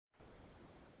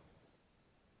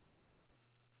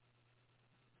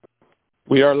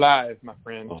We are live, my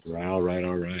friend. All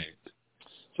right.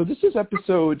 So this is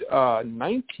episode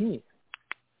 19.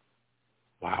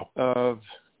 Wow.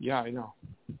 I know.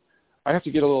 I have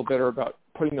to get a little better about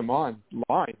putting them online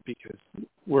because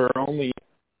we're only,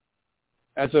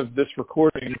 as of this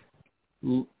recording,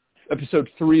 episode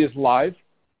 3 is live,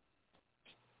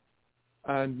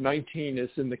 and 19 is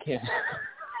in the can.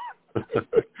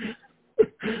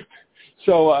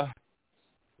 So,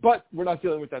 but we're not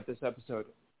dealing with that this episode.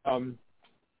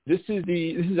 This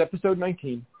is episode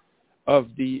 19 of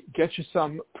the Get You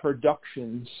Some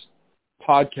Productions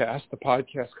podcast, the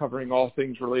podcast covering all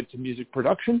things related to music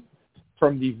production,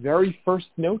 from the very first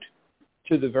note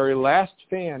to the very last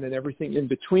fan and everything in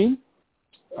between.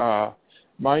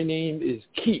 My name is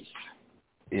Keith.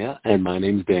 Yeah, and my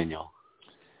name's Daniel.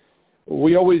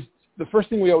 The first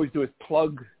thing we always do is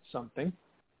plug something.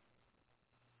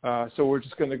 So we're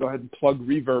just going to go ahead and plug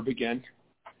Reverb again.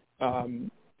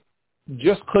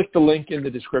 Just click the link in the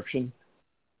description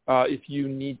if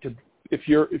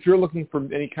you're looking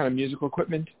for any kind of musical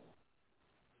equipment.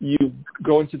 You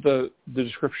go into the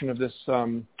description of this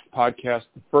podcast.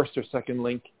 The first or second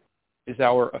link is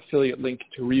our affiliate link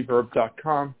to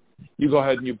Reverb.com. You go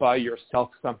ahead and you buy yourself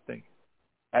something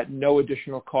at no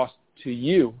additional cost to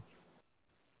you.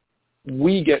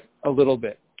 We get a little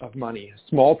bit of money. A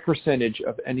small percentage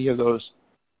of any of those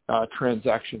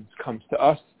transactions comes to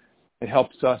us. It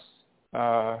helps us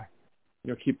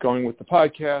keep going with the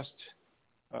podcast,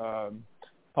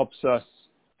 helps us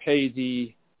pay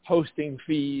the hosting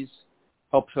fees,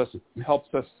 helps us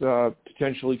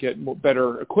potentially get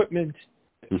better equipment,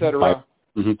 etc.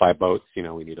 Buy boats.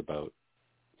 We need a boat.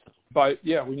 We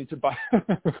need to buy.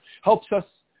 helps us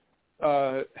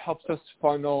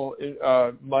funnel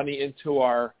money into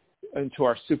our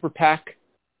super PAC.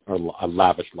 Or a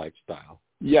lavish lifestyle.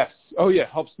 Yes. Oh yeah,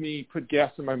 helps me put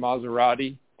gas in my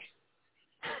Maserati.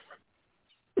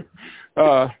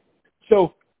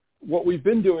 So what we've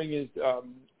been doing is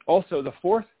also the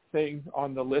fourth thing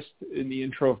on the list in the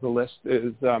intro of the list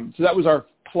is so that was our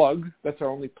plug. That's our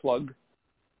only plug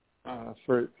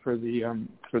for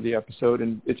the episode,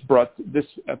 and this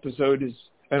episode is,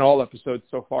 and all episodes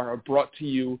so far are brought to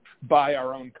you by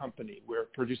our own company. We're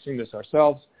producing this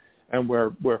ourselves, and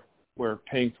we're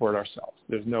paying for it ourselves.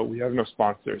 We have no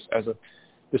sponsors as of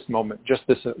this moment, just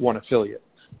this one affiliate.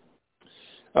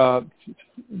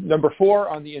 Number 4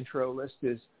 on the intro list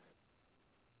is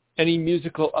any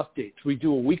musical updates. We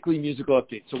do a weekly musical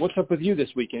update. So what's up with you this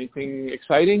week? Anything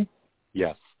exciting?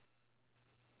 Yes.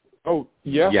 Oh,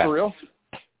 yeah, yes. For real?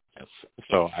 Yes.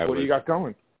 So what do you got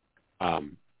going?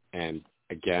 And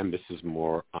again, this is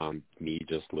more me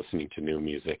just listening to new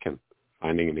music and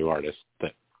finding a new artist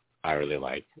that I really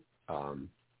like.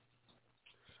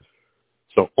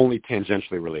 So only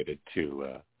tangentially related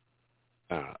to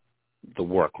the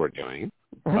work we're doing,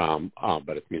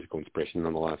 but it's musical inspiration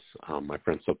nonetheless. My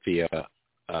friend Sophia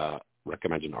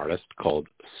recommended an artist called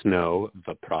Snow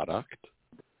the Product.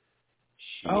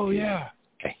 She is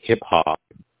a hip-hop,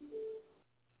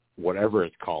 whatever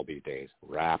it's called these days,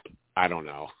 rap, I don't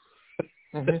know.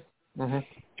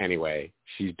 Anyway,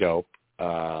 she's dope.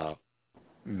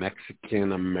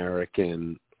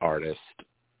 Mexican-American artist.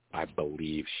 I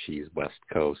believe she's West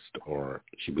Coast or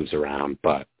she moves around,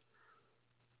 but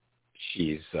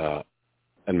she's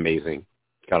amazing.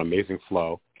 Got amazing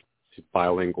flow. She's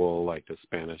bilingual, like the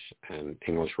Spanish and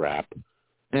English rap.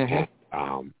 And,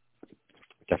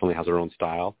 definitely has her own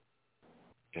style.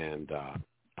 And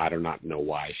I do not know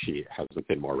why she hasn't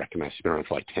been more recognized. She's been around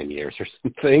for like 10 years or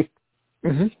something.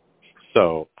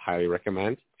 So highly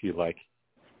recommend if you like.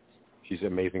 She's an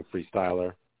amazing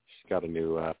freestyler. She's got a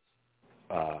new, a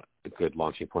good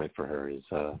launching point for her is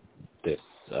this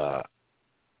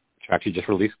track she just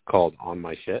released called On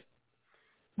My Shit.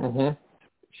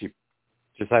 She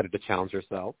decided to challenge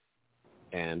herself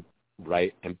and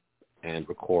write and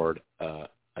record a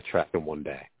track in one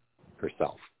day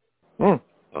herself.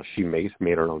 So she made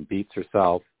her own beats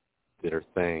herself, did her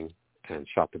thing, and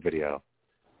shot the video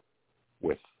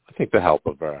with, I think, the help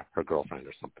of her girlfriend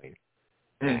or something.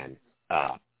 And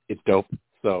it's dope,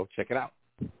 so check it out.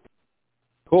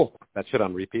 Cool. That shit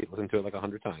on repeat. Listen to it like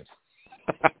 100 times.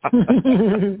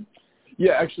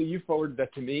 Yeah, actually, you forwarded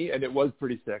that to me, and it was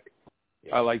pretty sick.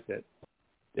 Yeah. I liked it.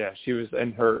 Yeah, she was,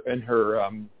 and her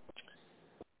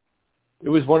it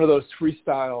was one of those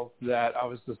freestyles that I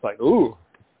was just like, ooh,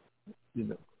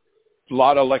 a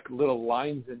lot of like little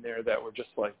lines in there that were just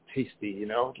like tasty,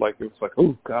 like it was like,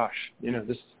 oh gosh,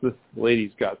 this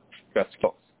lady's got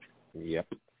skills. Yep.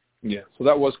 Yeah, so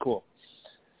that was cool.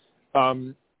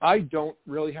 I don't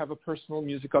really have a personal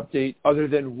music update other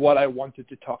than what I wanted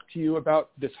to talk to you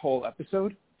about this whole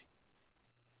episode.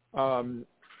 But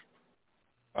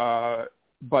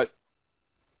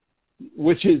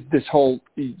which is this whole,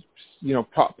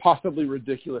 possibly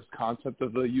ridiculous concept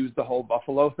of the use the whole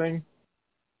buffalo thing.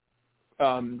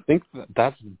 I think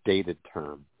that's a dated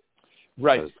term.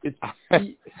 Right. It's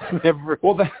never.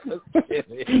 Well,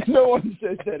 no one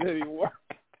says that anymore.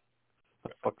 The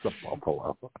fuck's a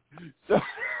buffalo? So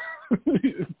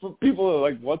people are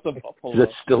like, "What's a buffalo?" Is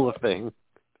it still a thing?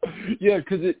 Yeah,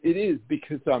 because it is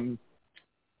because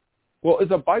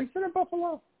is a bison a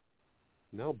buffalo?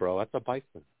 No, bro, that's a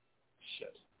bison.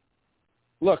 Shit.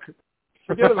 Look,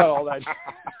 forget about all that.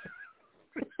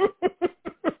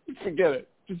 Forget it.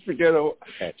 Just forget all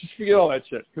that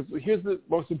shit. Because here's the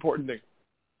most important thing.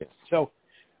 Yes. So,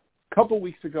 a couple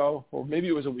weeks ago, or maybe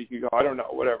it was a week ago, I don't know,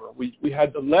 whatever. We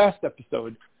had the last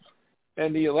episode,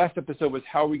 and the last episode was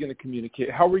how are we going to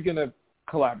communicate? How are we going to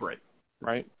collaborate,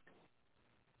 right?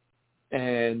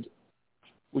 And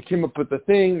we came up with the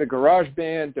thing, the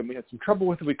GarageBand, and we had some trouble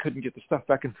with it. We couldn't get the stuff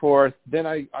back and forth. Then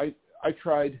I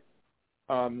tried.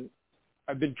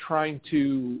 I've been trying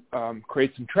to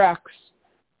create some tracks.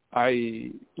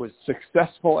 I was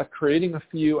successful at creating a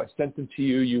few. I sent them to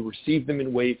you. You received them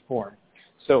in WAV form.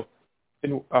 So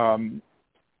in the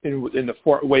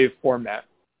WAV format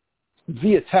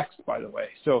via text, by the way.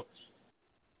 So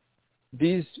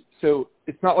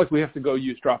it's not like we have to go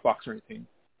use Dropbox or anything.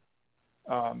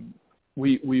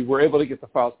 We were able to get the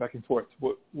files back and forth.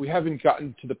 We haven't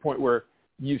gotten to the point where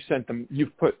you've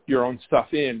put your own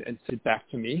stuff in and sent it back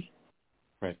to me.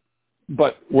 Right.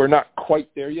 But we're not quite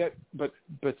there yet. But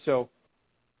so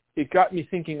it got me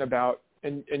thinking about,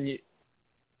 I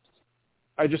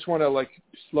just want to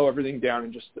slow everything down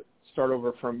and just start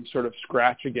over from sort of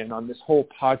scratch again on this whole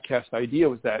podcast idea.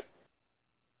 Was that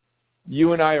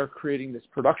you and I are creating this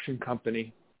production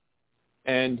company,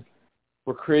 and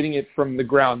we're creating it from the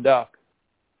ground up.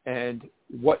 And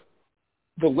what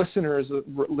the listeners are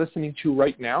listening to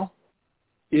right now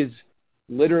is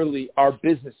literally our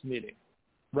business meeting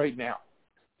right now.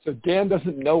 So Dan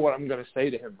doesn't know what I'm going to say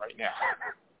to him right now.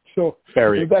 So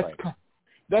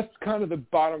that's kind of the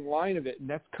bottom line of it. And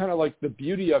that's kind of like the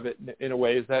beauty of it in a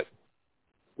way, is that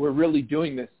we're really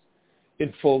doing this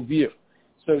in full view.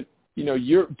 So,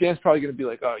 Dan's probably going to be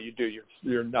like, oh,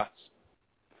 you're nuts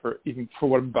for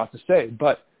what I'm about to say.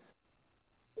 But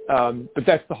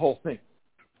that's the whole thing.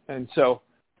 And so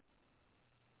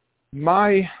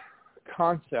my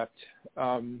concept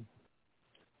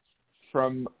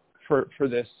for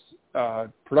this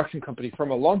production company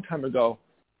from a long time ago,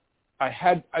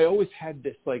 I always had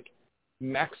this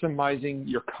maximizing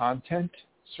your content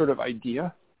sort of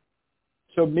idea.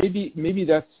 So maybe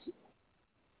that's,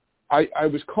 I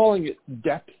was calling it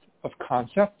depth of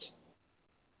concept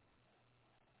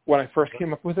when I first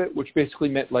came up with it, which basically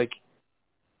meant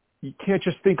you can't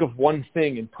just think of one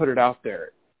thing and put it out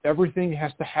there. Everything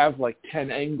has to have 10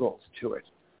 angles to it.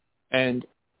 And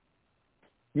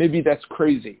maybe that's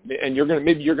crazy. And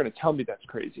maybe you're going to tell me that's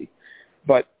crazy.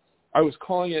 But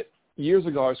years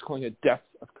ago, I was calling it depth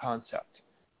of concept.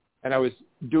 And I was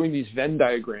doing these Venn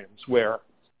diagrams where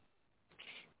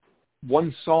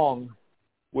one song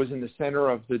was in the center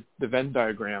of the Venn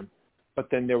diagram, but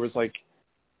then there was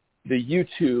the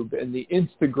YouTube and the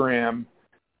Instagram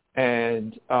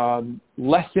and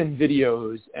lesson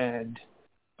videos and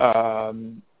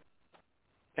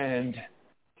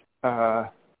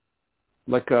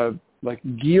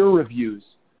gear reviews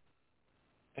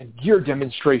and gear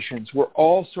demonstrations were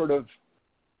all sort of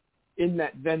in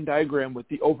that Venn diagram with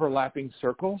the overlapping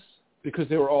circles because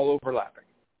they were all overlapping.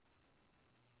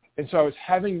 And so I was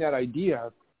having that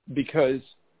idea because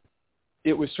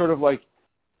it was sort of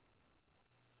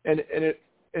it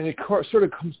sort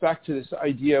of comes back to this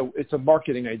idea. It's a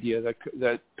marketing idea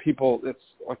that people,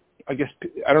 I guess,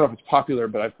 I don't know if it's popular,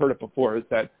 but I've heard it before, is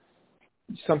that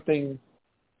something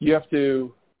you have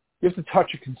to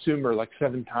touch a consumer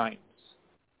 7 times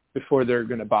before they're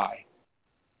going to buy.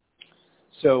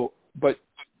 So, but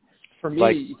for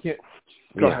me, you can't,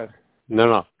 go ahead.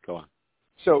 No, go on.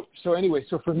 So anyway,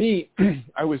 for me,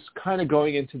 I was kind of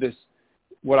going into this,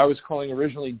 what I was calling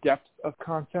originally depth of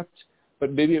concept,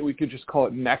 but maybe we could just call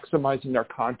it maximizing our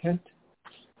content.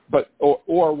 But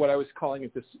or what I was calling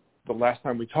it the last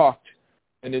time we talked,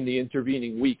 and in the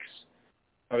intervening weeks,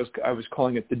 I was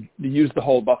calling it the use the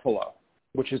whole buffalo,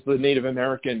 which is the Native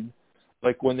American,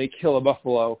 when they kill a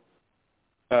buffalo,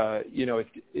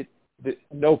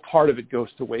 no part of it goes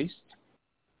to waste.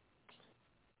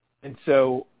 And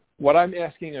so what I'm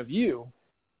asking of you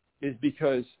is,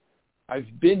 because I've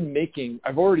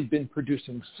already been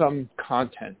producing some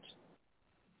content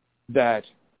that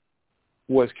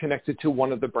was connected to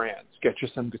one of the brands, Get You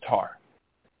Some Guitar.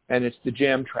 and it's the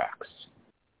jam tracks.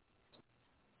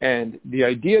 And the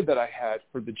idea that I had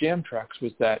for the jam tracks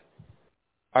was that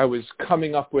I was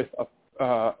coming up with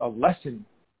a lesson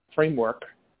framework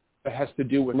that has to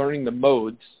do with learning the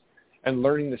modes and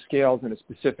learning the scales in a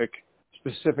specific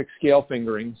scale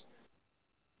fingerings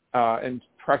and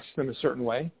practice them a certain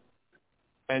way.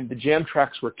 And the jam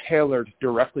tracks were tailored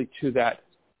directly to that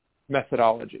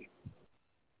methodology.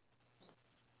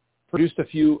 Produced a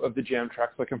few of the jam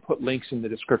tracks. I can put links in the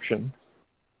description.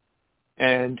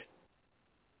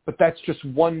 But that's just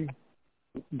one,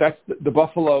 that's the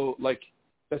buffalo, like,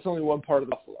 that's only one part of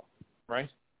the buffalo, right?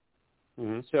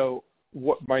 Mm-hmm. So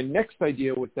what my next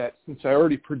idea with that, since I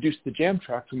already produced the jam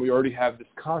tracks and we already have this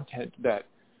content that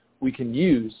we can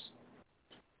use,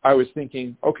 I was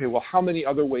thinking, okay, well, how many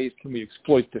other ways can we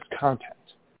exploit this content?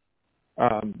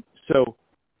 So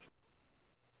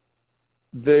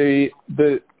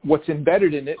what's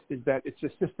embedded in it is that it's a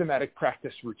systematic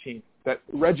practice routine, that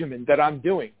regimen that I'm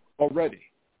doing already,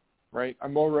 right?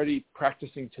 I'm already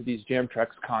practicing to these jam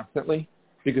tracks constantly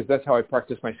because that's how I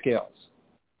practice my scales.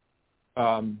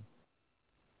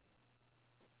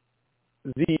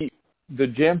 The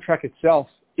jam track itself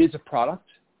is a product.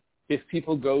 If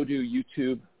people go to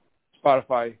YouTube,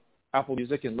 Spotify, Apple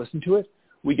Music and listen to it,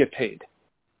 we get paid.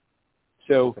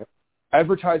 So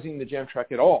advertising the jam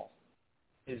track at all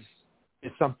is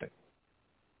something.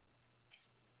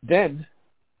 Then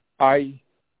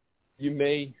you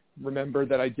may remember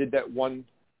that I did that one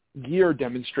gear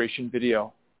demonstration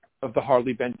video of the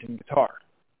Harley Benton guitar.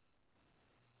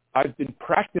 I've been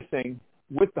practicing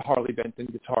with the Harley Benton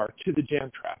guitar to the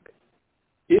jam track.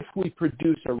 If we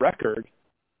produce a record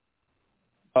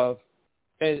of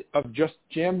just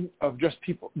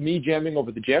me jamming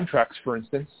over the jam tracks, for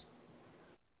instance,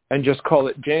 and just call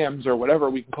it jams or whatever,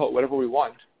 we can call it whatever we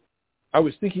want. I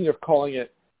was thinking of calling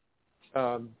it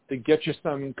the Get You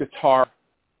Some Guitar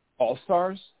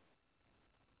All-Stars,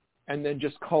 and then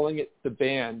just calling it the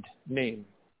band name.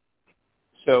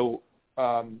 So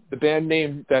the band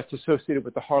name that's associated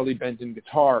with the Harley Benton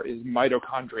guitar is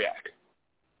Mitochondriac,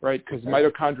 right? Because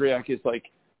Mitochondriac is like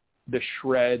the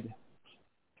shred,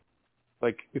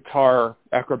 like guitar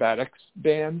acrobatics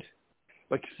band,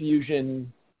 like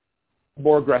fusion,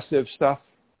 more aggressive stuff.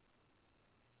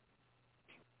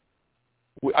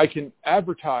 I can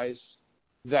advertise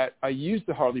that I use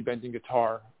the Harley Benton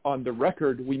guitar on the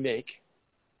record we make,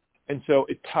 and so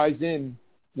it ties in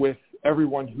with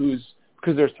everyone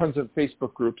because there's tons of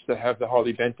Facebook groups that have the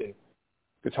Harley Benton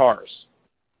guitars,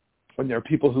 and there are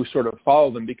people who sort of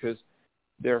follow them because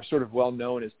they're sort of well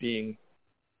known as being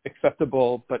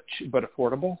acceptable but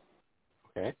affordable.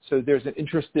 Okay. So there's an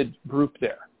interested group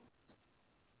there.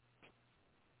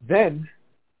 Then,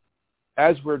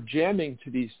 as we're jamming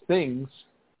to these things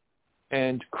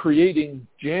and creating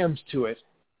jams to it,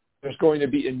 there's going to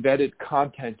be embedded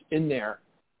content in there,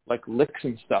 like licks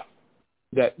and stuff,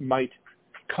 that might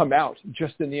come out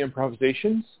just in the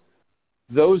improvisations.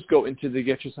 Those go into the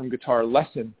Get You Some Guitar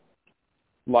lesson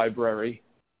library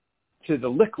to the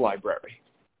lick library.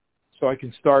 So I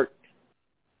can start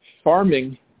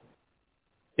farming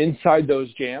inside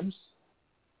those jams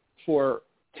for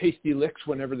tasty licks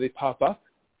whenever they pop up,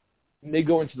 and they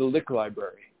go into the lick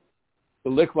library. The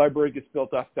lick library gets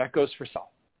built up. That goes for sale.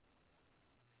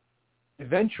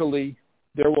 Eventually,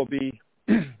 there will be,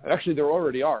 actually there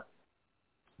already are,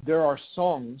 there are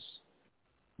songs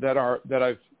that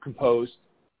I've composed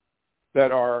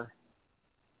that are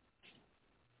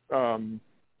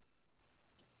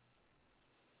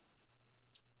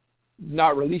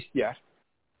not released yet,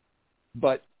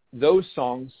 but those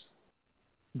songs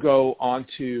go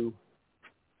onto,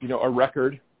 a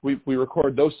record. We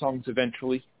record those songs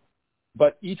eventually,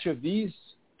 but each of these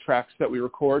tracks that we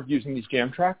record using these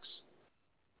jam tracks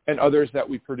and others that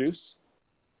we produce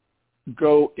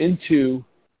go into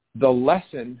the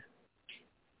lesson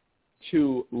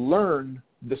to learn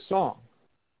the song.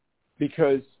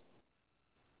 Because,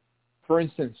 for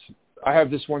instance, I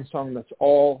have this one song that's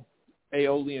all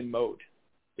Aeolian mode.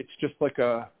 It's just like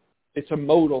it's a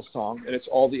modal song, and it's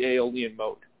all the Aeolian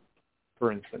mode,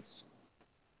 for instance,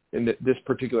 in this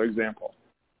particular example.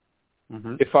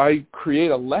 Mm-hmm. If I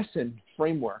create a lesson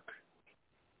framework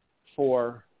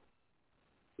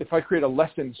if I create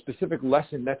a specific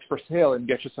lesson that's for sale and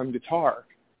Get You Some Guitar,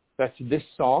 that's this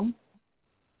song,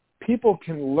 people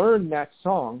can learn that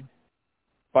song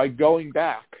by going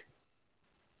back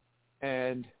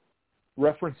and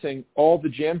referencing all the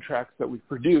jam tracks that we've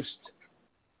produced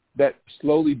that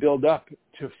slowly build up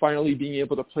to finally being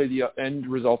able to play the end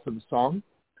result of the song.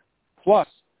 Plus,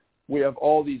 we have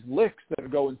all these licks that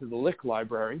go into the lick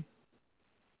library.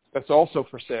 That's also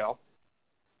for sale.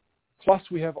 Plus,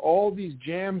 we have all these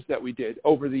jams that we did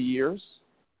over the years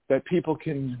that people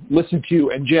can listen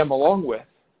to and jam along with.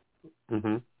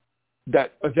 Mm-hmm.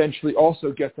 That eventually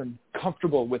also get them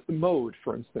comfortable with the mode,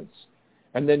 for instance.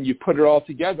 And then you put it all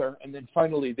together, and then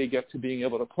finally they get to being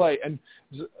able to play. And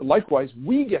likewise,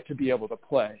 we get to be able to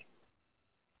play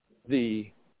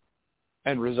the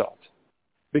end result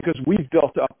because we've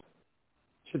built up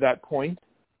to that point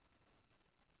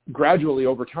gradually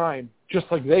over time, just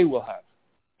like they will have.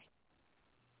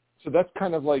 So that's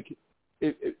kind of like,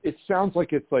 it sounds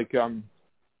like it's like,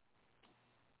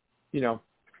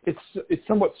 it's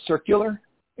somewhat circular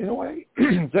in a way.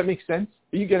 Does that make sense?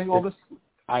 Are you getting all this?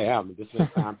 I am.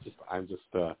 I'm just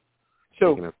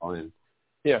taking it all in.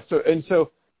 Yeah.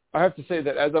 So I have to say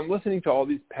that as I'm listening to all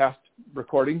these past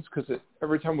recordings, because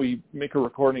every time we make a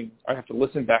recording, I have to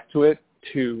listen back to it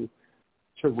to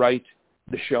write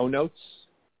the show notes.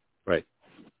 Right.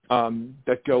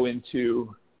 That go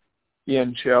into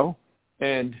Ian's show.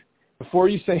 And before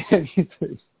you say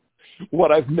anything,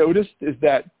 what I've noticed is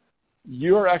that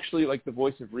you're actually like the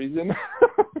voice of reason,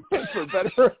 for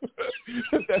better.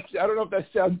 I don't know if that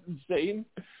sounds insane,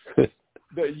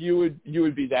 that you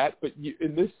would be that, but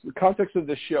in this context of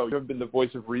the show, you have been the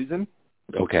voice of reason.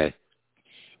 Okay.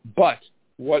 But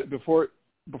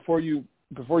before you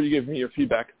give me your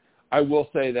feedback, I will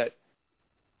say that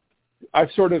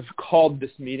I've sort of called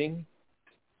this meeting,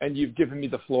 and you've given me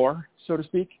the floor, so to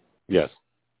speak. Yes.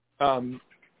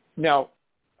 Now,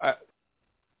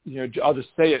 I'll just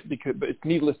say it because it's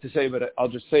needless to say, but I'll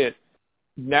just say it.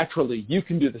 Naturally, you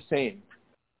can do the same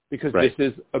because Right.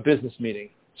 This is a business meeting.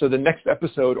 So the next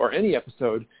episode or any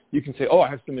episode, you can say, oh, I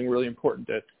have something really important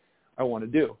that I want to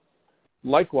do.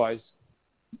 Likewise,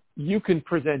 you can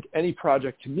present any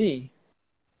project to me,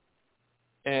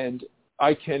 and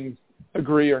I can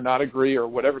agree or not agree or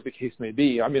whatever the case may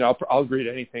be. I mean, I'll agree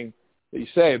to anything that you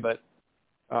say, but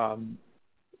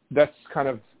that's kind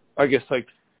of, I guess, like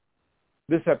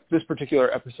this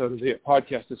particular episode of the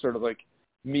podcast is sort of like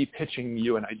me pitching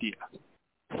you an idea.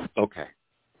 Okay.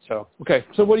 So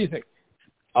what do you think?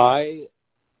 I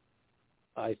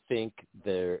think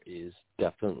there is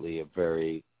definitely a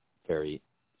very, very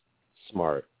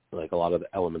smart, like a lot of the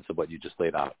elements of what you just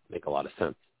laid out make a lot of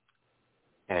sense.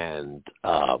 And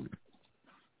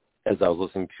as I was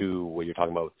listening to what you're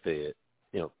talking about with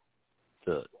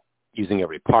the using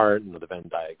every part and the Venn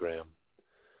diagram,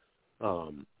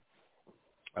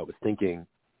 I was thinking,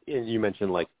 and you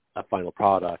mentioned like a final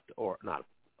product, or not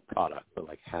a product, but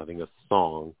like having a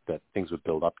song that things would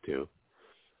build up to.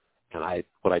 And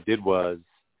what I did was,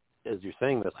 as you're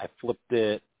saying this, I flipped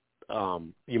it.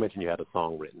 You mentioned you had a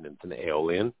song written into the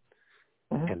Aeolian,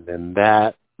 mm-hmm. and then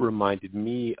that reminded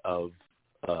me of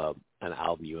an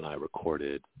album you and I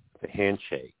recorded, The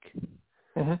Handshake,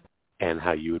 mm-hmm. and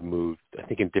how you would move, I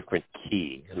think, in different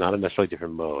key, not necessarily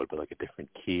different mode, but like a different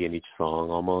key in each song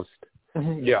almost.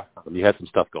 Mm-hmm. Yeah. You had some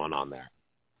stuff going on there.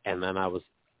 And then I was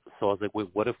like, wait,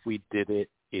 what if we did it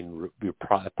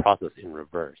process in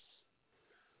reverse?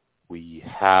 We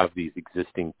have these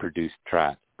existing produced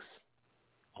tracks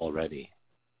already.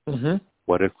 Mm-hmm.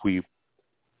 What if we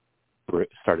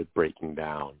started breaking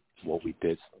down what we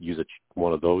did, use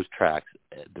one of those tracks?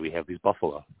 Do we have these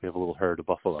buffalo? We have a little herd of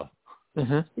buffalo.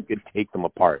 Mm-hmm. We could take them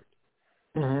apart,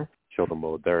 mm-hmm. show the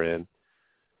mode they're in,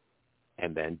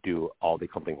 and then do all the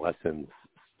accompanying lessons,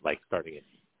 like starting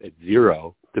at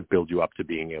zero, to build you up to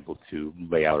being able to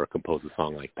lay out or compose a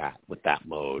song like that with that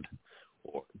mode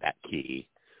or that key.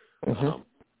 Mm-hmm.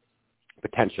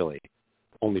 Potentially,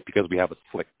 only because we have a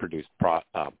slick produced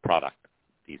product,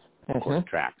 these recorded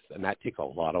tracks, and that takes a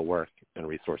lot of work and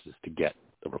resources to get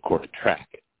the recorded track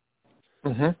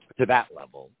to that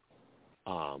level.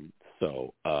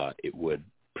 So it would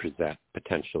present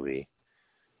potentially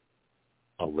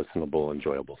a listenable,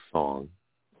 enjoyable song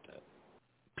that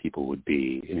people would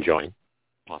be enjoying,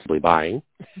 possibly buying.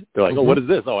 They're like, oh, what is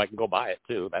this? Oh, I can go buy it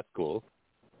too. That's cool.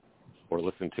 Or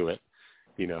listen to it,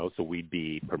 so we'd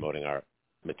be promoting our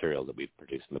material that we've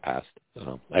produced in the past.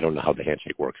 I don't know how the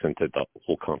handshake works into the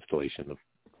whole constellation of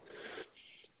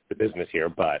the business here,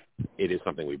 but it is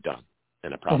something we've done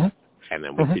in a product. And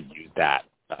then we could use that,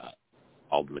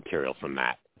 all the material from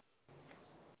that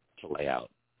to lay out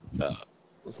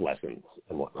lessons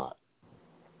and whatnot.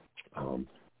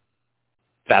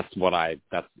 That's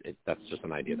just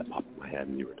an idea that popped in my head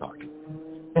when you were talking.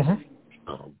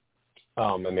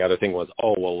 And the other thing was,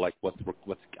 like, let's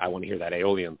I want to hear that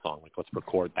Aeolian song. Like, let's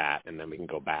record that, and then we can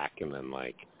go back and then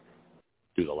like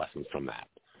do the lessons from that.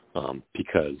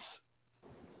 Because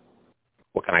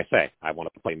what can I say? I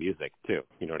want to play music too.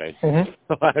 You know what I mean?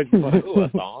 I just want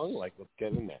a song. Like, let's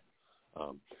get in there.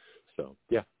 So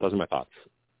yeah, those are my thoughts.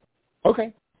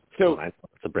 Okay. So it's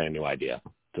a brand new idea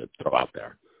to throw out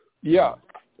there. Yeah,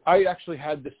 I actually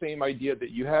had the same idea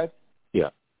that you had. Yeah.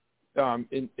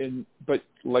 But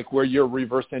like where you're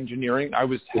reverse engineering, I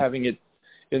was having it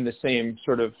in the same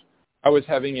sort of. I was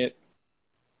having it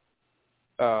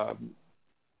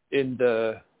in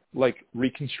the like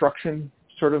reconstruction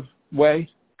sort of way.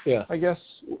 Yeah. I guess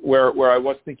where I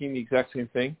was thinking the exact same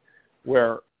thing,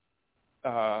 where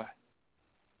the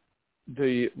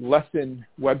lesson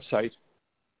website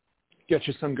gets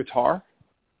you some guitar.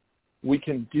 We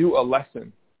can do a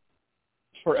lesson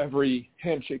for every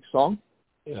Handshake song.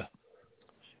 Yeah.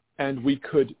 And we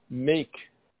could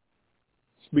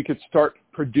start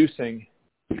producing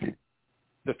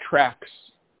the tracks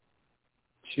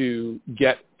to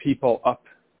get people up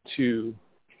to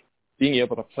being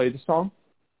able to play the song.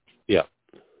 Yeah.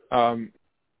 And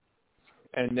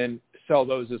then sell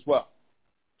those as well.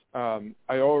 I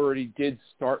already did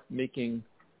start making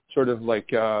sort of like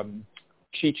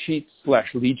cheat sheets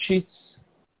 / lead sheets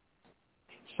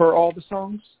for all the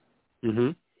songs.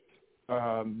 Mm-hmm.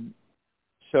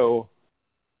 So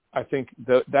I think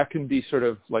that can be sort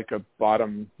of like a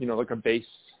bottom, like a base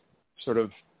sort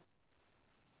of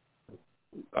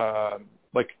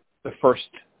like the first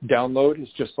download is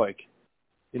just like,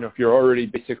 if you're already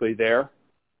basically there,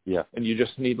 yeah, and you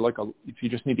just need if you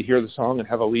just need to hear the song and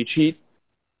have a lead sheet,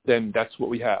 then that's what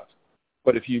we have.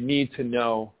 But if you need to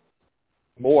know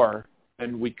more,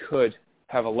 then we could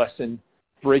have a lesson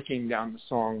breaking down the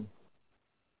song.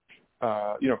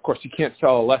 Of course, you can't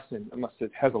sell a lesson unless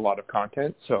it has a lot of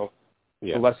content. So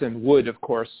the lesson would, of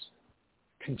course,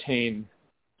 contain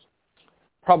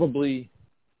probably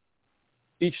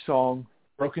each song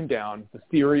broken down, the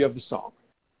theory of the song,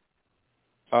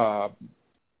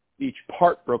 each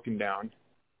part broken down.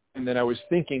 And then I was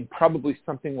thinking probably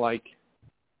something like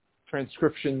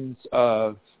transcriptions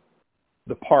of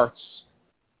the parts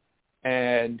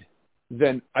and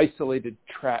then isolated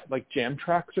like jam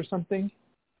tracks or something,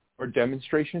 or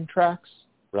demonstration tracks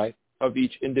of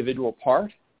each individual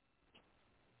part,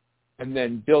 and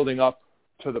then building up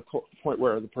to the point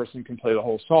where the person can play the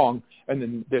whole song, and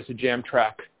then there's a jam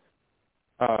track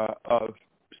of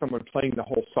someone playing the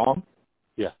whole song.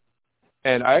 Yeah.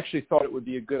 And I actually thought it would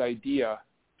be a good idea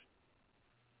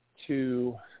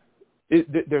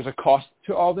there's a cost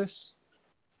to all this,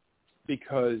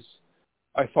 because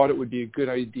I thought it would be a good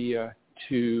idea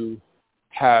to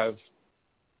have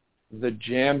the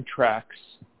jam tracks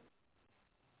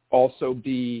also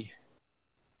be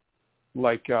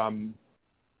like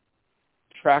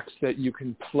tracks that you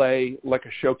can play like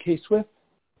a showcase with,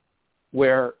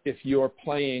 where if you're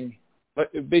playing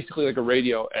basically like a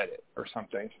radio edit or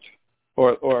something,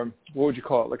 or what would you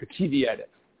call it, like a TV edit,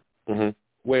 mm-hmm.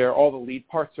 where all the lead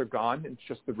parts are gone and it's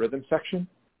just the rhythm section.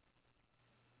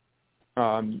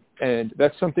 And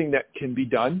that's something that can be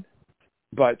done,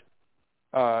 but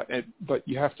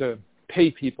you have to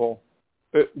pay people.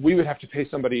 We would have to pay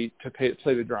somebody to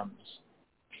play the drums,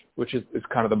 which is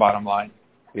kind of the bottom line.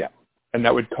 Yeah. And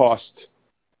that would cost,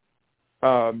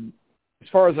 as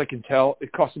far as I can tell,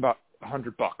 it costs about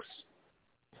 $100,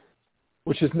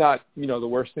 which is not, the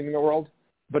worst thing in the world,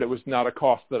 but it was not a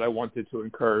cost that I wanted to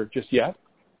incur just yet.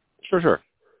 Sure.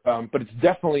 But it's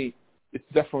definitely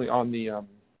on the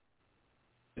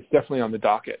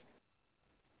docket,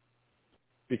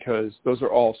 because those are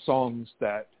all songs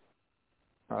that,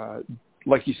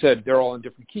 like you said, they're all in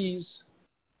different keys.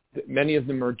 Many of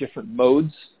them are different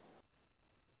modes.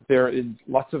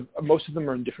 Most of them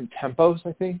are in different tempos,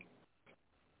 I think.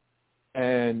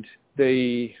 And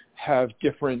they have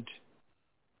different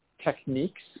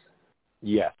techniques.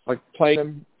 Yes. Like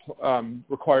playing them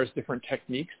requires different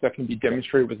techniques that can be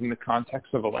demonstrated within the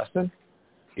context of a lesson.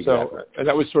 Exactly. So, and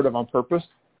that was sort of on purpose.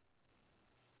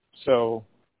 So,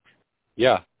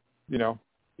 yeah.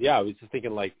 Yeah, I was just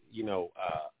thinking let's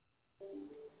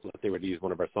say we're to use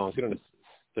one of our songs.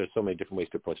 There's so many different ways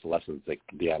to approach the lessons. Like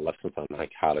lessons on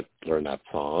like how to learn that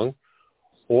song,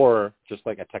 or just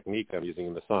like a technique I'm using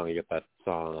in the song. You get that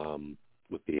song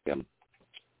with the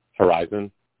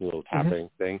horizon, the little tapping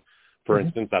mm-hmm. thing. For mm-hmm.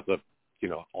 instance, that's a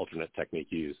alternate technique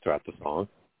you use throughout the song.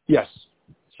 Yes.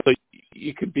 So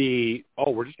you could be,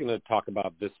 we're just going to talk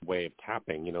about this way of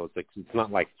tapping. It's not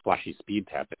like flashy speed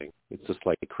tapping. It's just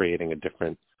like creating a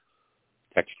different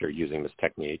texture using this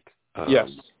technique. Yes.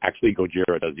 Actually,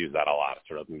 Gojira does use that a lot,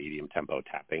 sort of medium tempo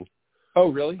tapping. Oh,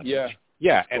 really? Yeah.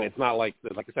 Yeah, that's and cool. It's not like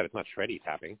I said, it's not shreddy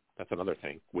tapping. That's another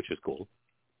thing, which is cool.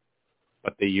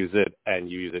 But they use it, and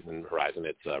you use it in Horizon.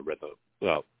 It's a rhythm.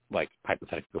 Well, like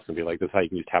hypothetical, can be like this is how you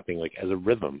can use tapping like as a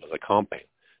rhythm, as a comping.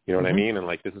 You know what mm-hmm. I mean? And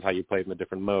like this is how you play it in the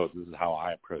different modes. This is how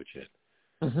I approach it.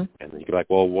 Mm-hmm. And then you could be like,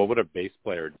 well, what would a bass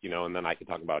player, and then I could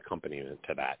talk about accompaniment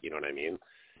to that, you know what I mean?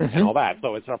 Mm-hmm. And all that.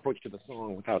 So it's an approach to the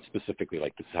song without specifically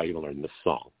like, this is how you learn this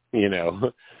song,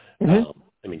 Mm-hmm.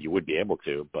 I mean, you would be able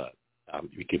to, but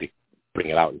you could bring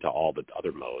it out into all the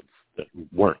other modes that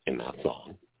weren't in that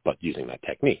song, but using that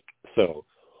technique. So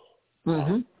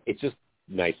it's just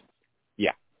nice.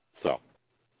 Yeah. So,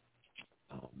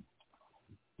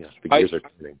 the gears are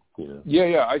turning,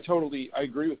 Yeah, I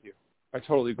agree with you. I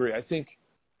totally agree. I think,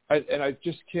 I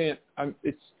just can't,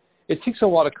 it takes a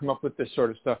lot to come up with this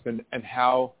sort of stuff and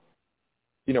how,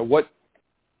 what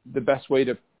the best way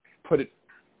to put it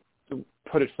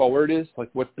forward is, like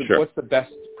what's the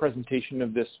best presentation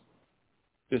of this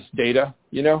data,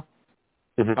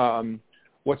 Mm-hmm.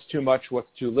 What's too much, what's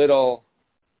too little,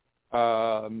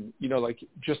 like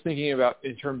just thinking about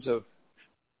in terms of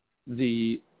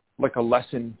like a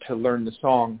lesson to learn the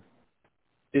song,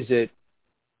 is it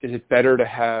better to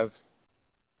have,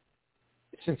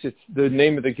 since it's the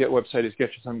name of the website is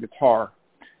Get You Some Guitar,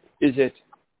 is it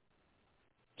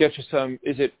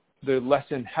the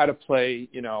lesson how to play,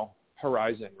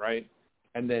 Horizon, right?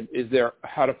 And then is there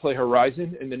how to play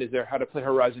Horizon, and then is there how to play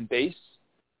Horizon bass,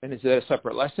 and is that a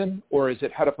separate lesson, or is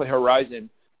it how to play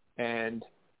Horizon and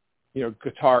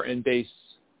guitar and bass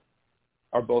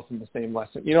are both in the same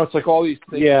lesson? It's like all these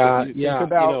things that you think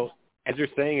about. As you're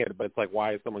saying it, but it's like,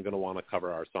 why is someone going to want to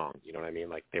cover our song? You know what I mean?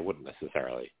 Like, they wouldn't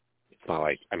necessarily. It's not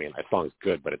like, a song's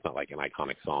good, but it's not like an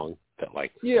iconic song that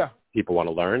people want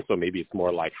to learn. So maybe it's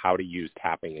more like how to use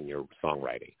tapping in your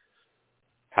songwriting,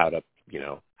 how to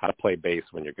play bass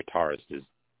when your guitarist is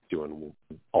doing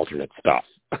alternate stuff.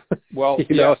 Well,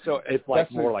 so it's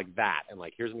like more like that. And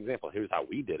like, here's an example. Here's how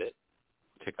we did it.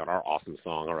 Check out our awesome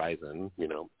song, Horizon,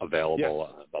 available,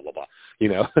 blah, blah, blah,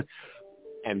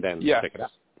 and then check it out.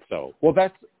 So, well,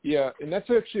 and that's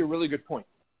actually a really good point,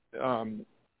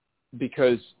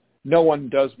 because no one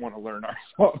does want to learn our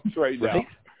songs right now,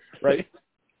 right?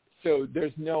 So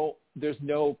there's no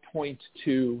point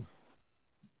to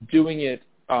doing it.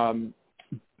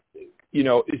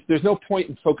 There's no point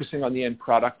in focusing on the end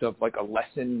product of like a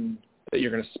lesson that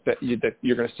you're going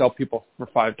to sell people for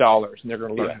 $5 and they're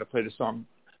going to learn how to play the song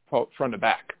front to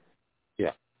back.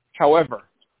 Yeah. However,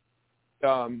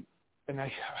 and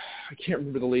I can't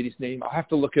remember the lady's name. I'll have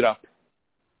to look it up.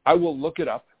 I will look it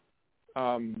up,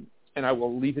 and I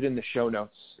will leave it in the show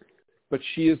notes. But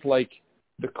she is like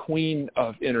the queen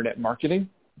of internet marketing.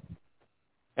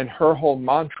 And her whole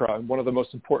mantra, and one of the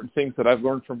most important things that I've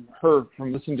learned from her,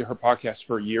 from listening to her podcast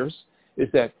for years, is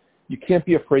that you can't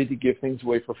be afraid to give things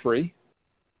away for free.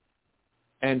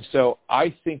 And so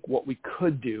I think what we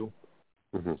could do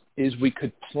is we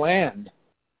could plan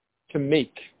to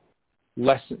make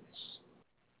lessons,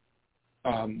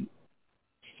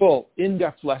 full,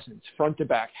 in-depth lessons, front to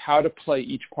back, how to play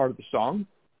each part of the song.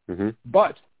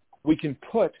 But we can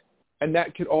and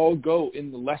that could all go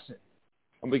in the lesson,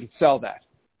 and we could sell that.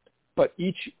 But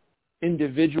each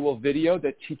individual video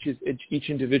that teaches each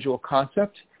individual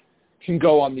concept can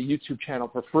go on the YouTube channel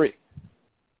for free.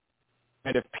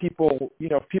 And if people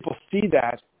see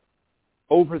that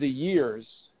over the years,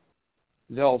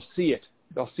 they'll see it.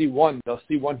 They'll see one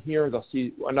here, they'll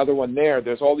see another one there.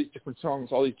 There's all these different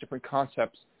songs, all these different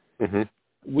concepts.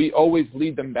 We always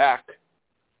lead them back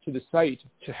to the site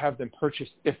to have them purchase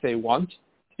if they want.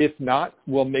 If not,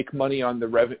 we'll make money on the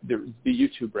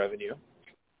YouTube revenue.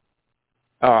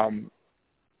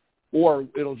 Or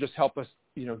it'll just help us,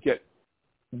 get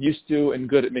used to and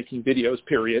good at making videos,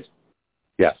 period.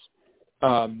 Yes.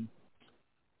 But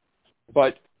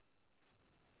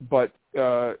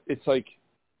it's like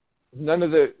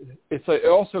it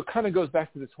also kind of goes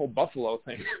back to this whole Buffalo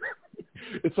thing.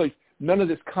 It's like none of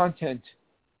this content,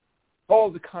 all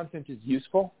of the content is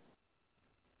useful.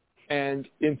 And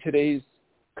in today's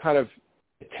kind of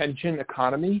attention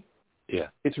economy,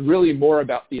 it's really more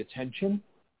about the attention.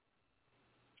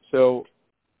 So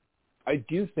I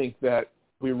do think that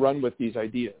we run with these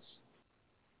ideas.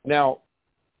 Now,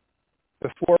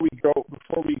 before we've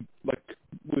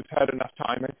had enough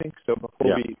time, I think. So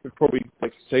before we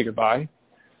say goodbye,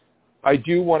 I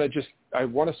want to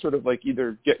sort of like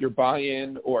either get your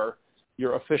buy-in or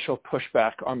your official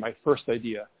pushback on my first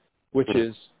idea, which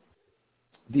is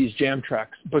these jam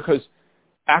tracks. Because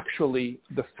actually,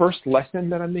 the first lesson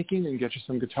that I'm making in Get You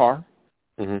Some Guitar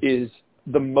is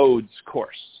the modes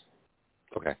course.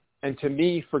 Okay. And to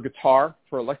me, for guitar,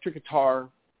 for electric guitar,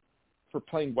 for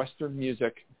playing Western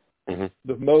music,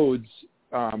 the modes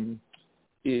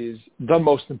is the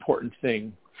most important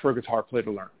thing for a guitar player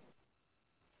to learn,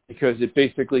 because it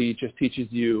basically just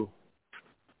teaches you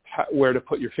where to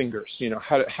put your fingers,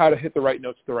 how to hit the right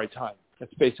notes at the right time.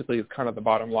 That's basically kind of the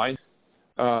bottom line.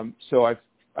 So I've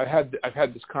had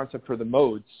this concept for the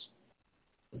modes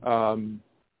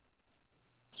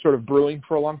sort of brewing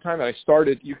for a long time. And I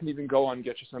started, you can even go on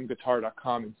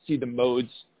getyoursomeguitar.com and see the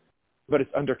modes, but it's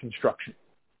under construction.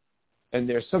 And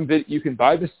there's some you can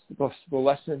buy the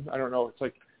lesson. I don't know.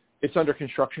 It's under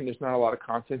construction. There's not a lot of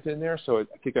content in there. So I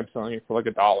think I'm selling it for like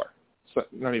 $1. So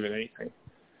not even anything.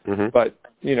 Mm-hmm. But,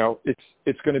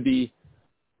 it's going to be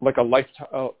like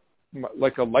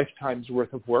a lifetime's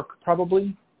worth of work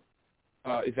probably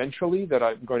eventually that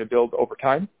I'm going to build over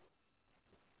time.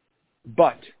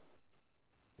 But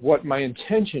what my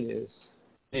intention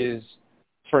is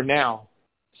for now,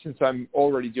 since I'm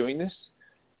already doing this,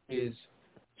 is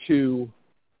to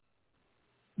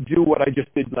do what I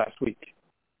just did last week,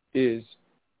 is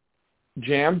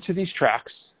jam to these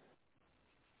tracks,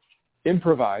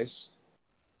 improvise,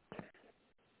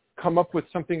 come up with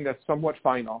something that's somewhat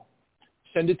final,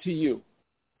 send it to you.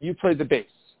 You play the bass.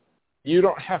 You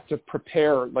don't have to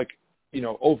prepare,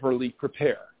 overly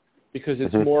prepare, because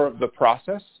it's more of the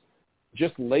process.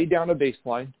 Just lay down a bass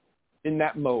line in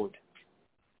that mode.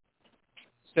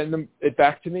 Send it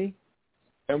back to me,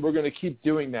 and we're going to keep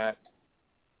doing that.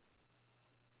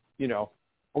 We're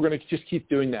going to just keep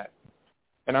doing that.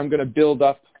 And I'm going to build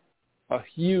up a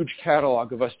huge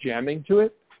catalog of us jamming to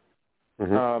it.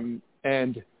 Mm-hmm.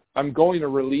 And I'm going to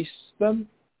release them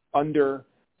under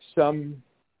some,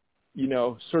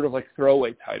 sort of like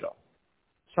throwaway title.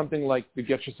 Something like the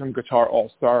Get You Some Guitar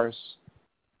All-Stars,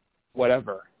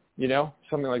 whatever,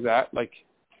 something like that. Like,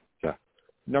 yeah.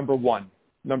 Number 1,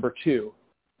 number 2.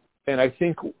 And I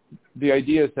think the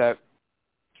idea is that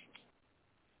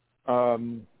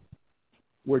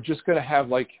we're just going to have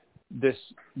like this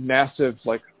massive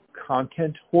like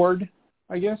content hoard,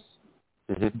 I guess,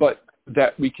 but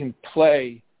that we can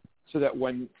play so that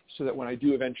when I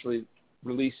do eventually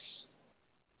release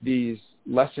this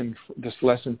lesson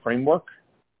framework,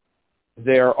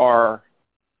 there are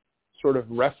sort of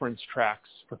reference tracks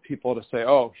for people to say,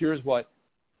 oh, here's what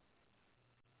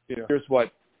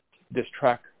this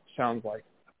track sounds like.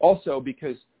 Also,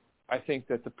 because I think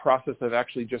that the process of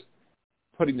actually just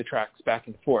putting the tracks back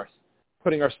and forth,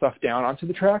 putting our stuff down onto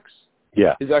the tracks,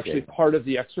 is actually part of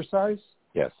the exercise.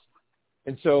 Yes.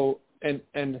 And so,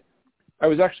 and I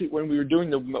was actually, when we were doing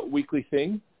the weekly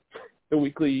thing, the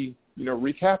weekly,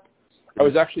 recap, I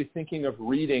was actually thinking of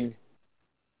reading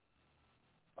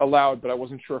aloud, but I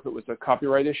wasn't sure if it was a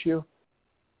copyright issue.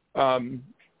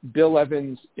 Bill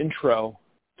Evans' intro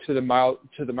to the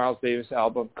Miles Davis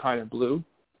album, Kind of Blue,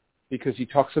 because he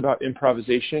talks about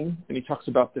improvisation, and he talks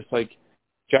about this like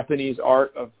Japanese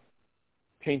art of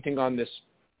painting on this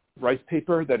rice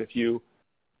paper that if you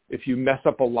mess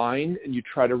up a line and you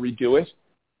try to redo it,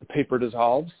 the paper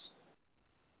dissolves.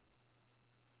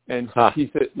 And he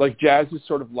said, like, jazz is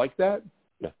sort of like that.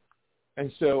 Yeah.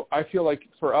 And so I feel like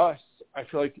for us,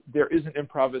 there is an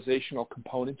improvisational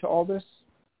component to all this.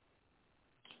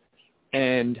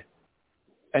 And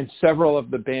several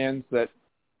of the bands that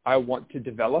I want to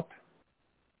develop,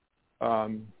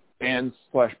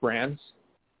 bands/brands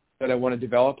that I want to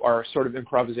develop, are sort of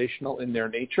improvisational in their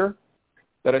nature.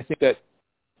 That I think that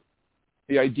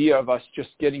the idea of us just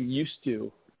getting used to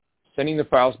sending the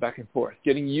files back and forth,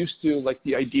 getting used to like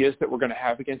the ideas that we're going to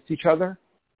have against each other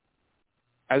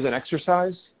as an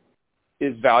exercise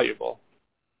is valuable.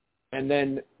 And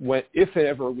then if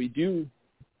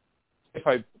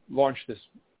I launch this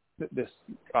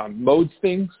modes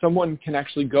thing, someone can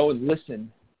actually go and listen,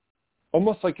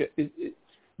 almost like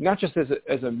not just as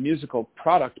a musical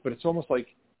product, but it's almost like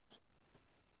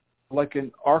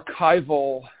an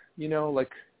archival, this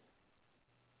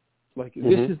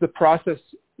is the process.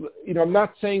 I'm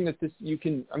not saying that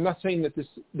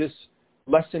this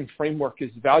lesson framework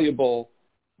is valuable.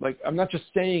 Like, I'm not just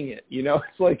saying it,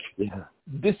 it's like,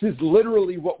 this is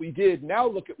literally what we did. Now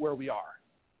look at where we are.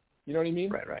 You know what I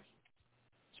mean? Right.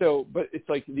 So, but it's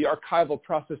like the archival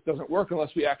process doesn't work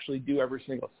unless we actually do every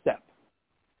single step.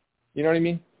 You know what I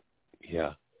mean?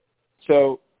 Yeah.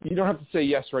 So you don't have to say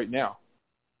yes right now,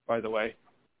 by the way.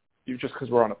 Just because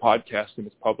we're on a podcast and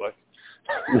it's public.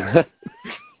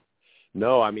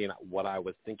 No, I mean, what I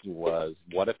was thinking was,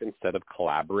 what if instead of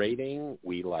collaborating,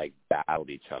 we like battled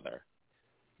each other?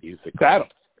 Musically, battle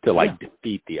to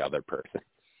defeat the other person.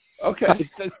 Okay. I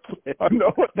don't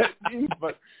know what that means,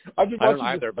 but I don't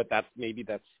either. But that's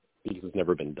because it's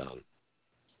never been done.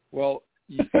 Well,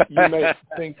 you may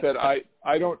think that I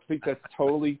don't think that's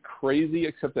totally crazy,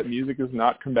 except that music is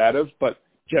not combative, but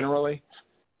generally.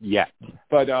 Yeah.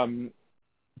 But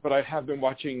I have been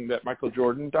watching that Michael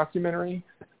Jordan documentary.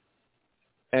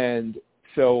 And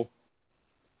so,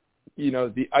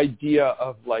 the idea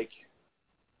of like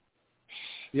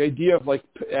the idea of like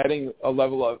adding a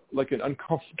level of like an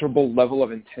uncomfortable level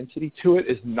of intensity to it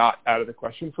is not out of the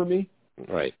question for me.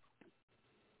 Right.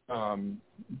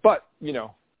 But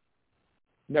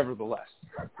nevertheless,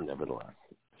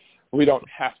 we don't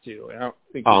have to. I don't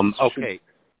think. Okay,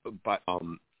 but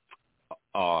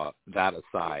that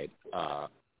aside,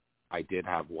 I did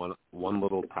have one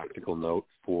little practical note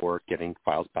for getting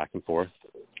files back and forth,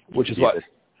 which is what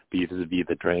vis-a-vis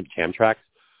the jam tracks.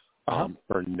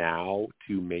 For now,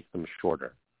 to make them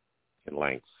shorter in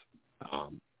length. So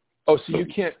you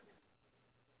can't.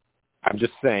 I'm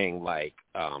just saying, like,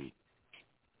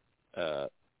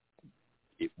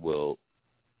 it will.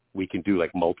 We can do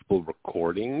like multiple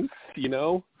recordings,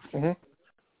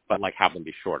 but like have them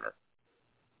be shorter.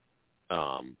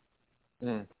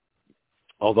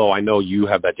 Although I know you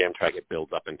have that jam track, it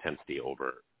builds up intensity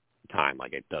over time,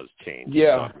 like it does change.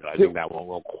 Yeah, so I think that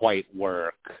won't quite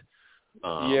work.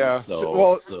 Yeah.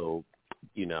 So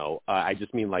I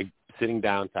just mean like sitting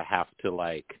down to have to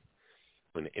like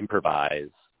when improvise,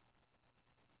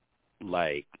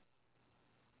 like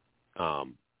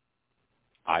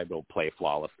I don't play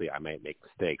flawlessly. I might make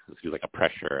mistakes. It's like a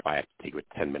pressure if I have to take a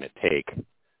 10-minute take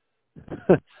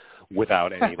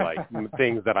without any like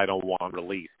things that I don't want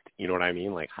released. You know what I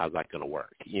mean? Like, how's that going to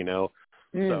work?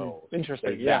 So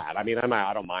interesting. Yeah. That. I mean,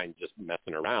 I don't mind just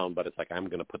messing around, but it's like I'm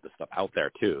going to put this stuff out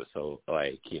there too. So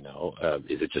like,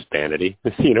 is it just vanity?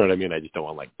 You know what I mean? I just don't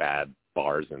want like bad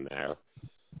bars in there.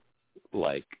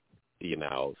 Like,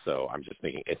 so I'm just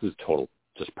thinking this is total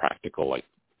just practical, like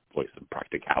voice of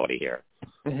practicality here.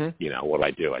 What do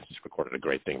I do? I just recorded a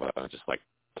great thing, but I just like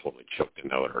totally choked a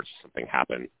note or just something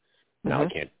happened. Now I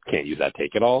can't use that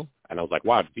take at all. And I was like,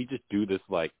 wow, did he just do this?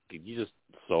 Like, did you just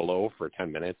solo for 10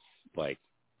 minutes, like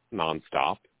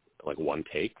nonstop, like one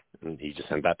take? And he just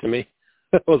sent that to me.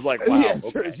 I was like, wow. The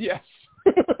answer is yes.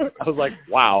 I was like,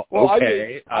 wow. Well,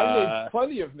 okay. I made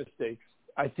plenty of mistakes,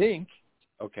 I think.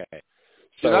 Okay.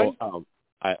 So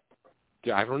I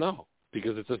don't know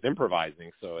because it's just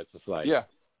improvising. So it's just like, yeah.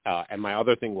 And my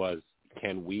other thing was,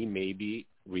 can we maybe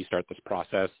restart this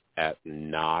process at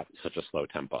not such a slow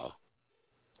tempo?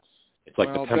 It's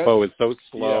like the tempo is so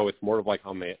slow. Yeah. It's more of like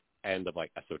on the end of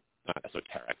like not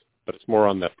esoteric, but it's more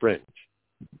on the fringe.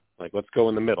 Like, let's go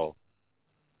in the middle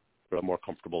for a more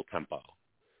comfortable tempo,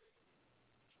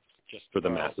 just for the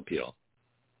mass appeal.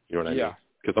 You know what I mean?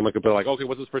 Because I'm like, okay,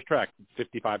 what's this first track?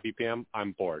 55 BPM.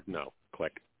 I'm bored. No,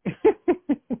 click.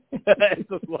 It's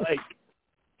just like.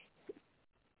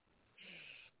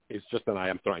 It's just an I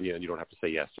am throwing you, and you don't have to say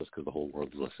yes just because the whole world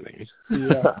is listening.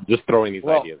 Yeah. Just throwing these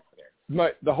ideas there.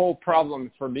 The whole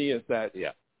problem for me is that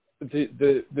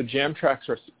the jam tracks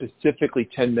are specifically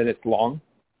 10 minutes long.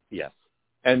 Yes.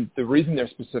 And the reason they're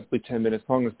specifically 10 minutes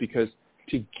long is because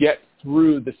to get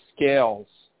through the scales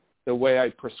the way I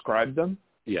prescribed them,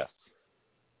 yes,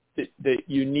 that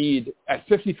you need at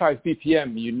 55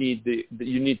 BPM you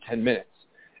need 10 minutes.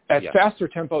 At faster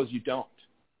tempos you don't.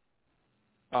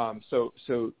 So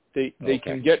they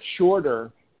can get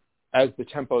shorter as the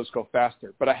tempos go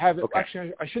faster. But I haven't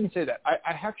actually. I shouldn't say that. I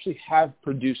actually have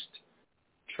produced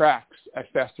tracks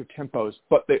at faster tempos,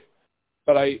 but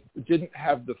I didn't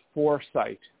have the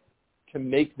foresight to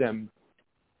make them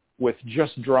with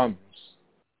just drums.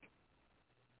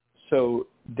 So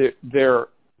they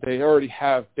already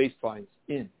have bass lines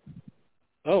in.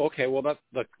 Oh, okay. Well, that's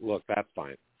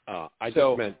fine. I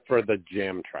just meant for the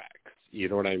jam tracks. You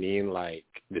know what I mean? Like,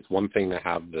 it's one thing to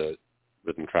have the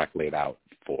rhythm track laid out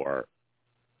for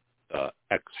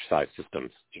exercise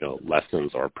systems,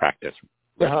 lessons or practice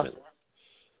regimens.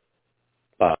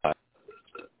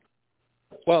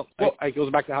 It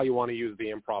goes back to how you want to use the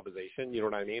improvisation. You know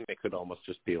what I mean? It could almost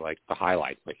just be like the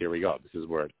highlights. Like, here we go. This is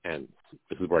where it ends.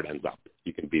 This is where it ends up.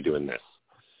 You can be doing this.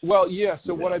 Well, yeah.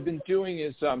 So what I've been doing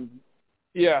is, so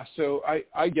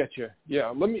I get you.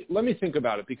 Yeah. Let me think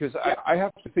about it because I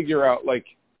have to figure out, like,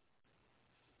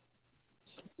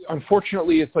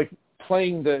 unfortunately, it's like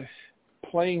playing the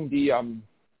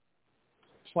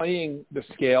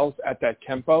scales at that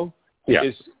tempo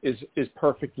is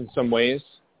perfect in some ways,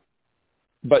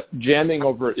 but jamming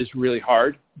over it is really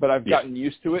hard. But I've gotten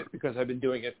used to it because I've been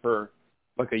doing it for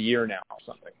like a year now or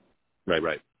something.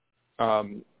 Right.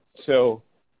 So,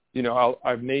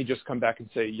 I may just come back and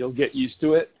say you'll get used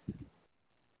to it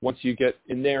once you get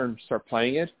in there and start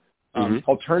playing it.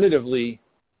 Alternatively,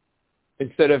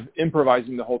 instead of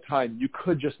improvising the whole time, you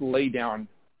could just lay down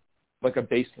like a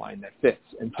bass line that fits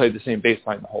and play the same bass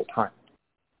line the whole time.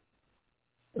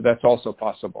 That's also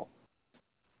possible.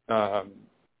 As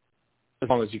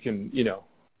long as you can,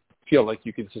 feel like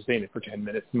you can sustain it for 10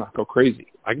 minutes and not go crazy.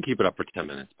 I can keep it up for 10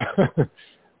 minutes.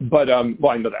 But, I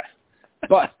know that.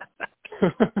 But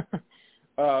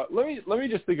Let me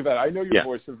just think about it. I know your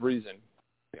voice of reason.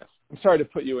 Yes. I'm sorry to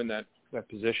put you in that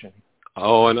position.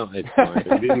 Oh, I know. It's fine.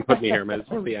 You didn't put me here, man. It's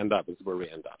where we end up.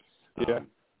 Yeah.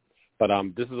 But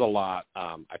this is a lot.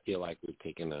 I feel like we've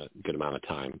taken a good amount of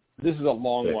time. This is a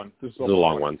long one. This is a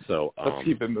long one. So let's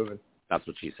keep it moving. That's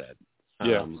what she said.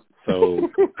 Yeah. So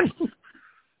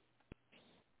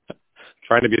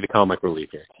trying to be the comic relief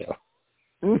here. So.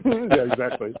 Yeah,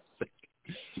 exactly.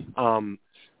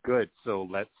 Good. So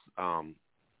let's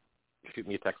shoot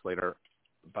me a text later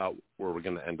about where we're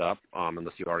going to end up,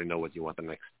 unless you already know what you want the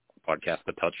next podcast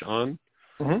to touch on.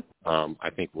 Mm-hmm. I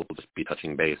think we'll just be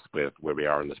touching base with where we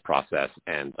are in this process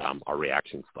and our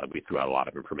reactions. We threw out a lot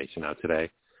of information out today.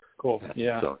 Cool.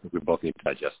 Yeah. So I think we both need to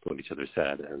digest what each other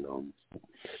said and,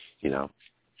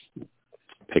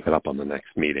 pick it up on the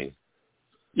next meeting.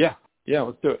 Yeah. Yeah,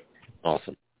 let's do it.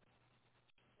 Awesome.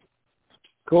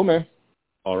 Cool, man.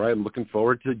 All right. I'm looking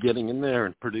forward to getting in there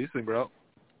and producing, bro.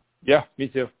 Yeah, me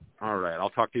too. All right. I'll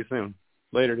talk to you soon.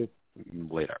 Later, dude.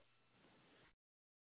 Later.